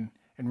happen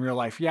in real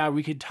life. Yeah,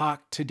 we could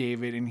talk to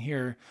David and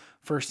hear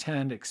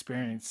firsthand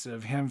experience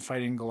of him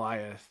fighting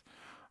Goliath,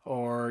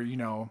 or,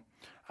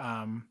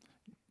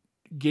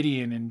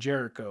 Gideon and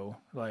Jericho.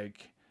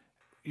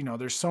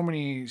 There's so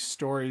many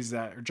stories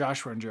or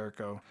Joshua and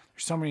Jericho.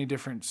 There's so many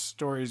different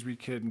stories we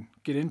could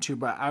get into,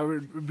 but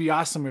it would be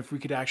awesome if we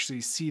could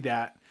actually see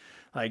that,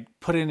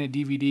 put in a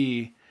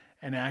DVD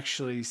and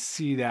actually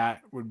see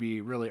that. Would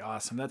be really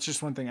awesome. That's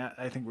just one thing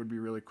I think would be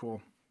really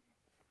cool.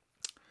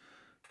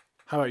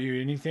 How about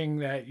you? Anything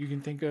that you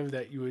can think of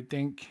that you would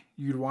think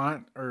you'd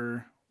want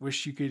or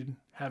wish you could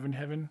have in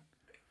heaven?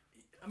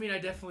 I mean, I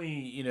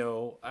definitely,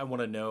 I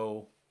want to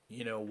know,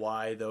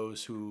 why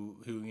those who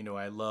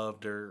I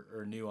loved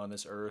or knew on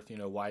this earth,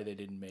 why they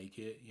didn't make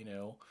it,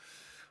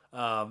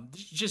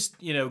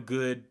 just,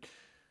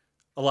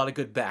 a lot of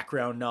good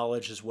background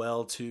knowledge as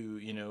well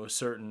to,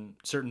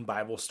 certain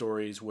Bible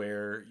stories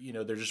where,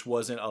 there just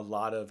wasn't a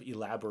lot of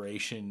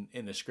elaboration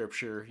in the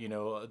scripture,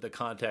 the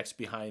context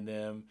behind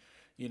them,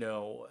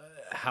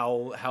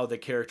 how the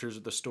characters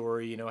of the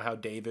story, how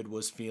David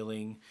was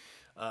feeling,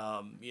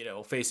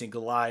 facing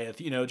Goliath,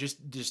 just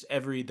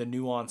the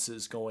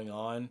nuances going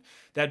on.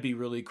 That'd be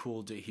really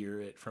cool to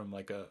hear it from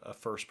a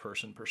first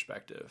person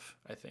perspective,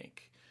 I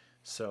think.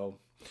 So,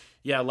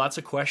 yeah, lots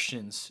of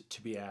questions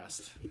to be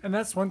asked. And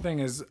that's one thing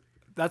is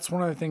that's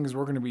one of the things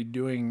we're going to be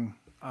doing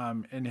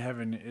in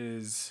heaven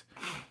is,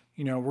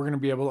 we're going to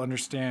be able to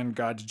understand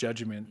God's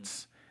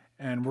judgments,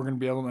 and we're going to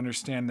be able to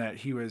understand that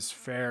He was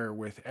fair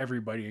with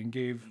everybody and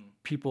gave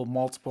people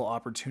multiple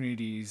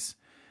opportunities,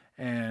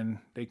 and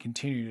they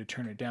continue to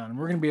turn it down. And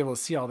we're going to be able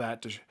to see all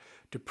that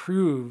to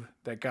prove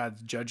that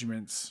God's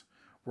judgments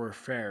were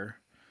fair.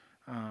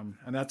 And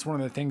that's one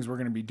of the things we're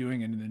going to be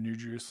doing in the New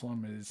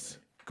Jerusalem is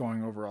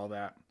going over all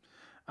that.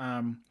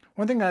 One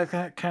thing I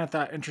kind of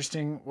thought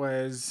interesting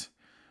was,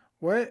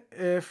 what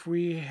if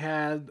we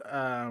had,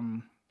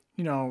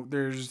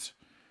 there's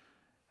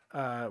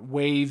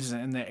waves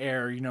in the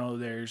air,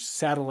 there's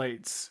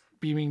satellites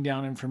beaming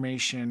down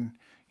information,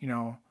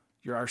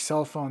 our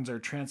cell phones are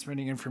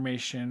transmitting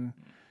information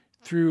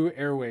through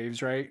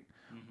airwaves, right?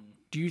 Mm-hmm.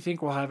 Do you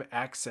think we'll have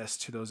access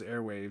to those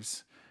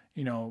airwaves?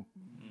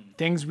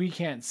 Things we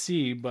can't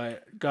see,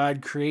 but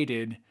God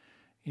created,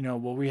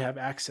 will we have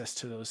access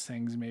to those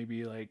things?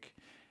 Maybe like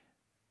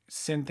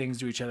send things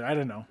to each other. I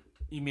don't know.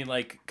 You mean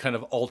like kind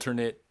of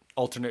alternate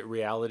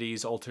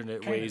realities,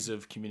 alternate ways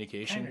of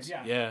communication?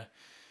 Yeah.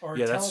 Or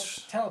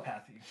that's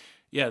telepathy.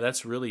 Yeah,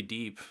 that's really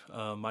deep.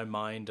 My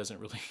mind doesn't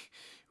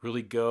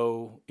really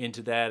go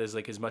into that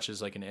as much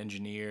as like an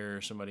engineer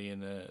or somebody in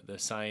the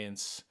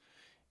science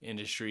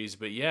industries.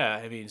 But yeah,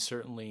 I mean,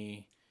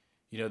 certainly,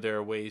 there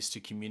are ways to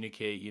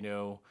communicate,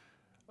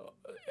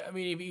 I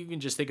mean, even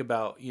just think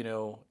about,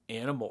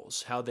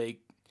 animals, how they,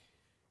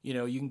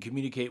 you can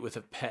communicate with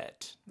a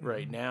pet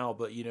right now,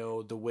 but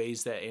the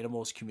ways that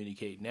animals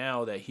communicate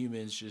now that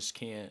humans just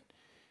can't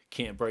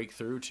break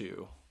through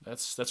to.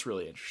 That's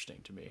really interesting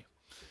to me.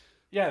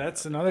 Yeah,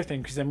 that's another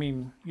thing, because I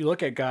mean, you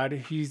look at God,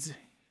 he's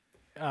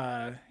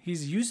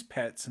used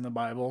pets in the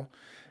Bible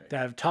that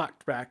have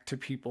talked back to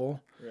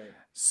people. Right.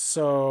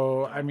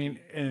 So, I mean,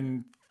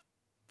 in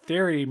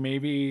theory,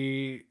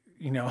 maybe,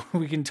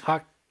 we can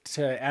talk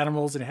to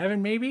animals in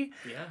heaven, maybe.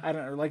 Yeah. I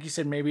don't know, like you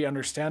said, maybe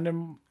understand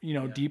them,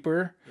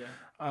 deeper.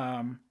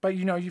 Yeah. But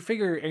you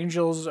figure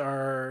angels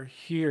are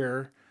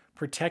here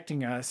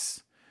protecting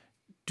us.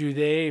 Do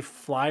they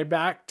fly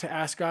back to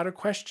ask God a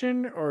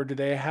question, or do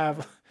they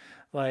have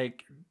do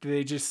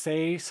they just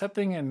say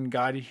something and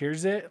God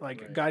hears it?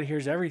 Right. God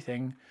hears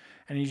everything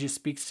and He just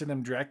speaks to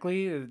them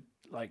directly,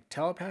 like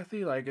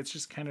telepathy. It's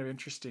just kind of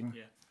interesting.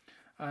 Yeah.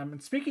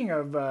 And speaking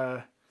of,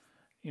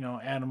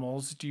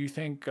 animals, do you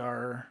think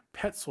our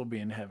pets will be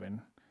in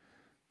heaven?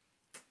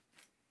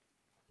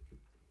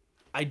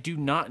 I do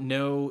not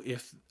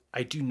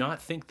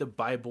think the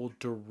Bible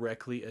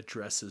directly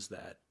addresses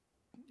that.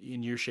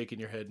 And you're shaking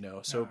your head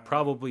no. So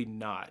probably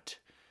not.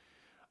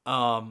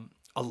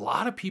 A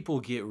lot of people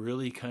get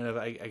really kind of,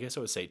 I guess I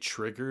would say,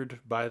 triggered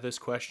by this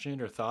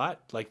question or thought.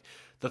 Like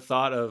the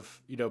thought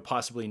of,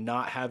 possibly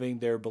not having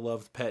their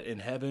beloved pet in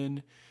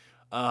heaven.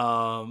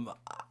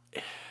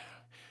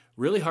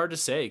 Really hard to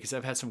say, because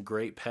I've had some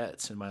great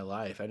pets in my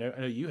life. I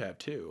know you have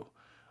too.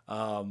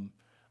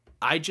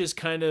 I just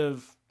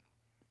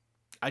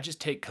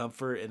take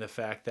comfort in the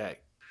fact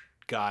that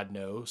God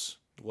knows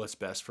what's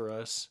best for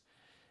us.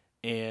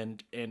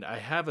 And I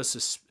have a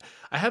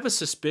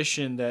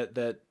suspicion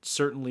that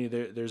certainly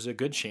there's a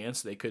good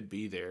chance they could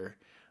be there,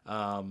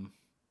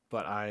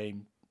 but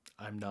I'm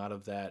not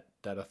of that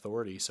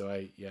authority, so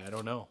I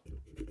don't know.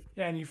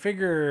 Yeah, and you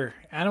figure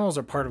animals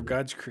are part of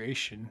God's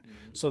creation,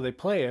 so they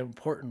play an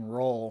important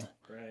role.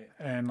 Right.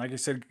 And like I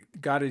said,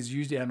 God has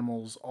used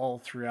animals all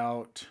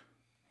throughout,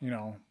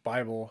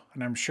 Bible,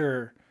 and I'm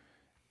sure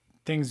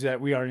things that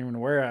we aren't even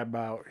aware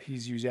about,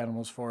 He's used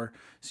animals for.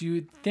 So you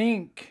would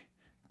think,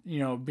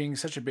 being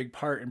such a big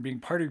part and being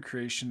part of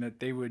creation,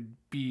 that they would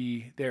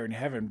be there in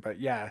heaven.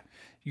 But yeah,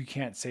 you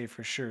can't say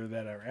for sure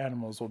that our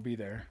animals will be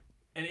there.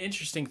 An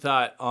interesting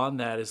thought on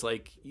that is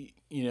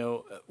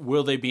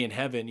will they be in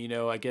heaven?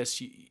 I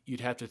guess you'd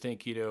have to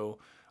think,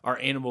 are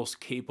animals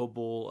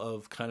capable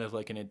of kind of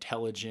like an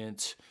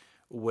intelligent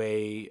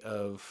way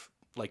of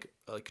like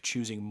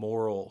choosing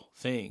moral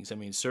things? I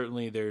mean,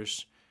 certainly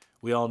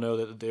we all know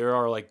that there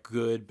are like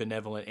good,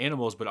 benevolent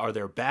animals, but are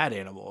there bad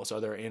animals?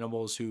 Are there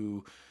animals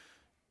who,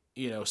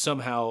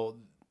 somehow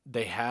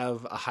they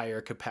have a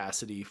higher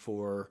capacity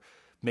for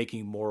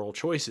making moral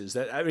choices?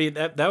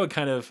 That would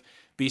kind of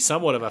be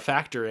somewhat of a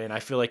factor in. I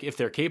feel like if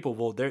they're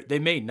capable, they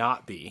may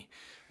not be,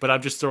 but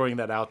I'm just throwing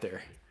that out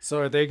there. So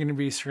are they going to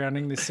be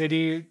surrounding the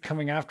city,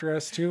 coming after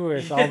us too,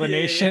 with all the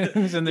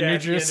nations and the New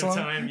Jerusalem?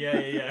 At the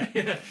end of time.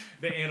 Yeah.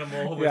 The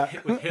animal with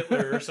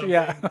Hitler or something.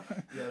 Yeah.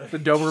 The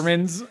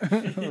Dobermans,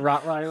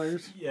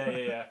 Rottweilers.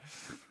 Yeah.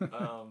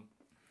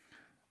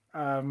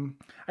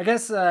 I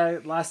guess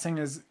last thing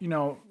is,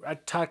 I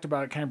talked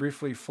about it kind of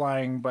briefly,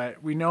 flying,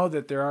 but we know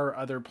that there are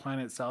other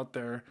planets out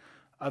there,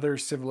 other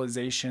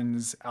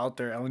civilizations out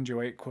there. Ellen G.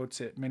 White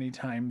quotes it many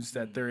times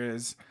that there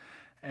is.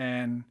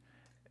 And,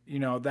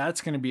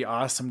 that's going to be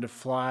awesome to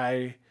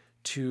fly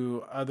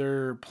to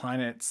other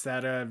planets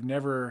that have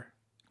never,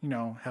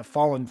 have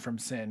fallen from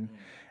sin.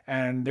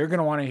 And they're going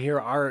to want to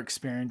hear our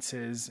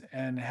experiences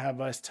and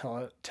have us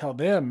tell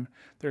them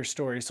their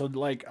story. So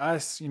like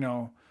us,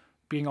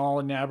 being all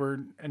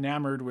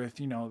enamored with,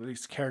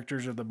 these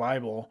characters of the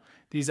Bible,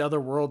 these other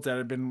worlds that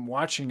have been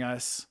watching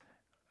us,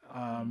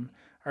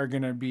 are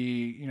going to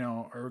be,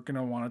 are going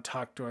to want to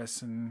talk to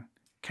us and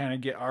kind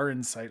of get our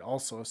insight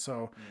also.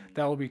 So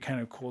that will be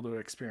kind of cool to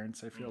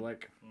experience, I feel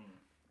like.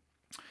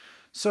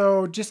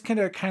 So just kind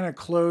of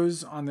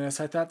close on this.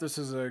 I thought this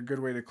was a good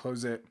way to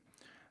close it.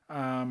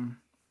 Ellen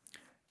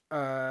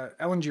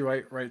G.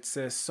 White writes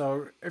this.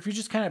 So if you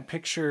just kind of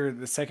picture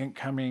the second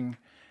coming,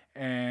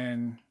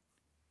 and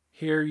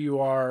here you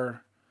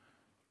are,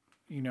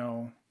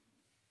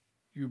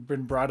 you've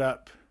been brought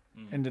up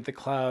into the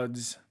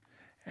clouds,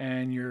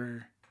 and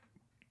you're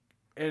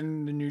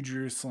in the New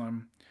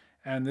Jerusalem.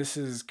 And this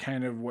is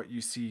kind of what you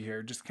see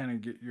here. Just kind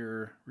of get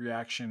your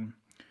reaction.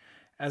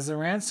 As the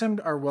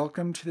ransomed are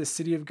welcomed to the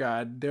city of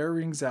God, there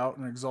rings out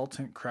an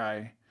exultant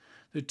cry.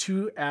 The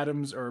two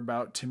Adams are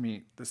about to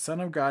meet. The Son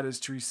of God is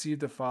to receive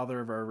the Father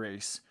of our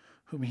race,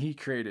 whom he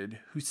created,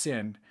 who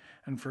sinned,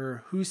 and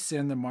for whose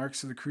sin the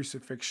marks of the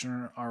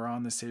crucifixion are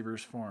on the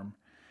Savior's form.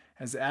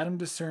 As Adam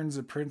discerns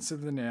the prints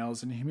of the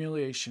nails, in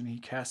humiliation he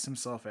casts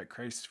himself at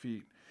Christ's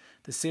feet.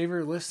 The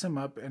Savior lifts him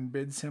up and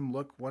bids him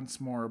look once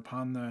more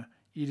upon the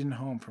Eden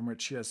home from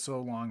which he has so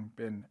long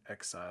been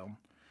exiled.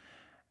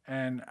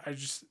 And I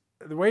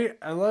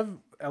love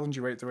Ellen G.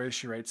 White, the way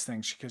she writes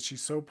things, because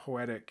she's so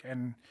poetic,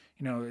 and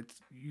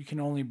you can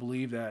only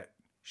believe that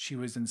she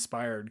was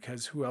inspired,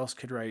 because who else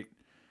could write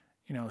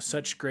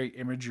such great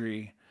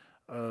imagery,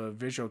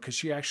 visual, because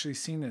she actually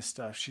seen this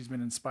stuff. She's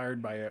been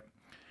inspired by it.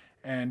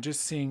 And just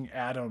seeing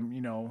Adam,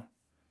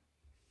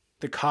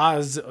 the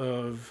cause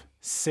of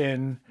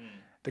sin,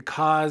 the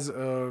cause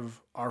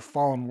of our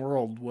fallen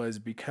world was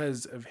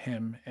because of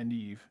him and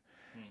Eve.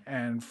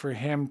 And for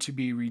him to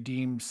be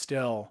redeemed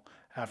still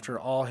after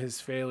all his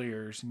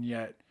failures, and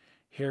yet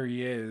here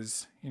he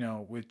is,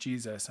 with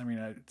Jesus. I mean,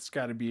 it's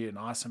got to be an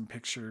awesome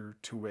picture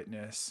to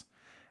witness.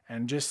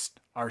 And just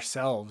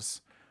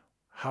ourselves,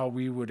 how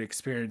we would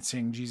experience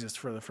seeing Jesus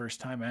for the first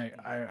time.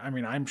 I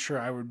mean, I'm sure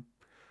I would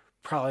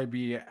probably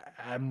be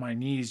on my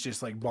knees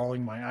just like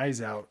bawling my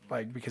eyes out,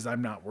 like, because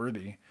I'm not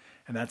worthy.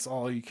 And that's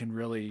all you can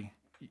really,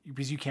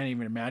 because you can't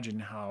even imagine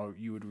how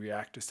you would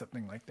react to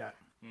something like that.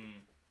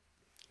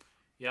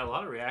 Yeah, a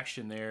lot of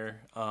reaction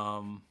there.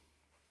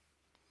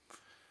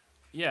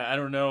 Yeah, I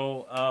don't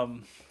know.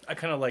 I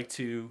kind of like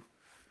to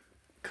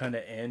kind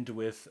of end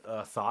with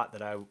a thought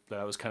that I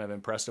was kind of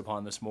impressed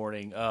upon this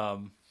morning.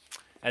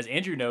 As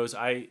Andrew knows,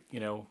 I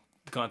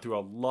gone through a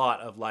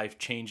lot of life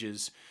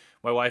changes.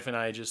 My wife and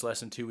I, just less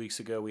than 2 weeks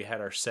ago, we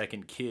had our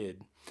second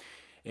kid,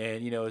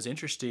 and it was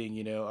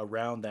interesting.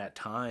 Around that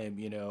time,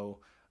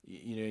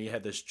 you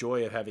had this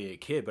joy of having a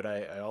kid, but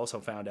I also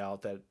found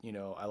out that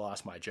I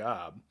lost my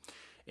job,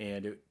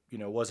 and it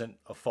wasn't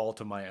a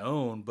fault of my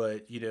own,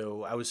 but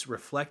I was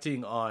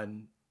reflecting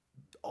on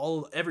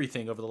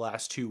everything over the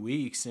last 2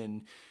 weeks,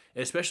 and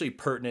especially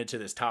pertinent to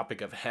this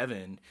topic of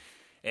heaven.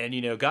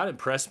 And God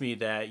impressed me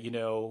that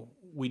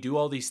we do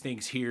all these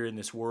things here in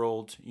this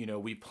world.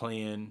 We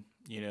plan,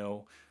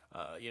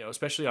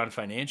 especially on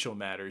financial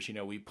matters.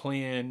 We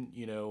plan,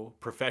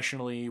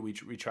 professionally. We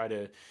try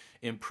to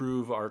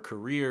improve our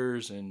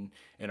careers and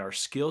our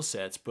skill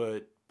sets,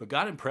 but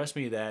God impressed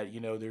me that,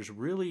 there's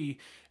really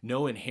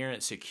no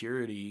inherent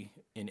security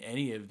in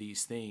any of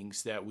these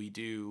things that we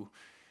do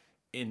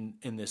in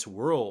this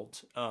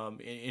world.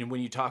 And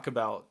when you talk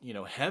about,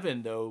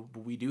 heaven, though,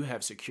 we do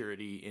have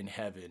security in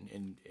heaven,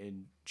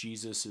 and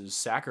Jesus's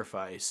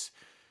sacrifice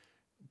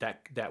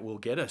that will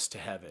get us to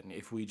heaven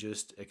if we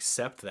just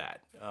accept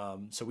that.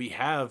 So we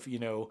have,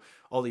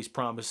 all these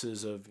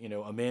promises of,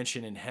 a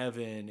mansion in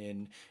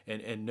heaven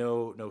and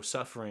no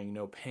suffering,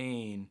 no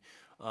pain.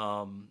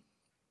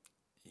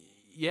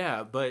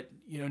 Yeah, but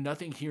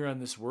nothing here on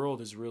this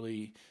world is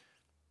really,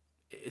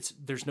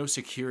 there's no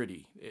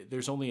security.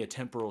 There's only a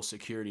temporal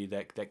security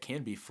that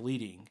can be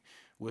fleeting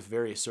with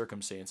various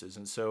circumstances.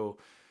 And so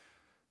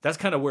that's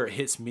kind of where it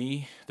hits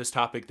me, this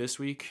topic this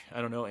week.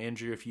 I don't know,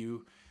 Andrew, if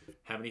you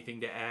have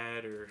anything to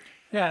add or.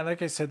 Yeah,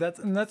 like I said,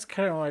 that's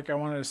kind of like I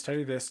wanted to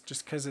study this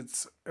just because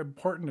it's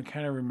important to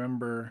kind of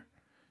remember,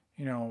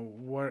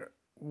 what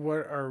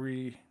are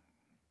we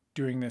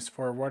doing this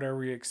for? What are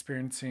we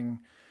experiencing,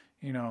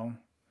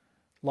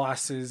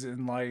 losses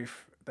in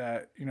life,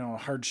 that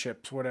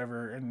hardships,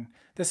 whatever, and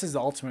this is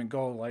the ultimate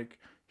goal. Like,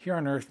 here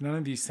on earth, none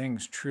of these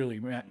things truly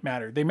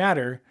matter. They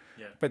matter,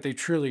 yeah, but they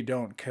truly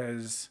don't,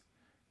 because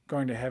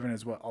going to heaven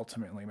is what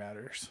ultimately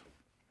matters.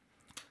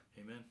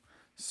 Amen.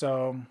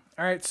 So,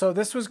 all right, so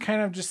this was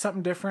kind of just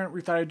something different.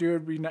 We thought I'd do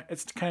it.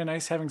 It's kind of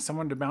nice having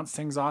someone to bounce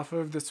things off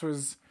of. This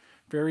was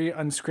very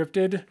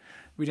unscripted.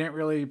 We didn't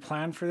really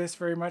plan for this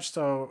very much,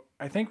 so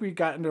I think we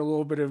got into a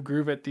little bit of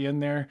groove at the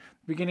end there.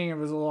 The beginning, it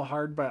was a little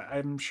hard, but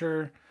I'm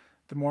sure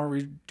the more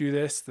we do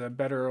this, the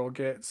better it'll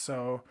get.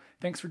 So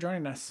thanks for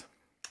joining us.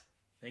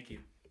 Thank you.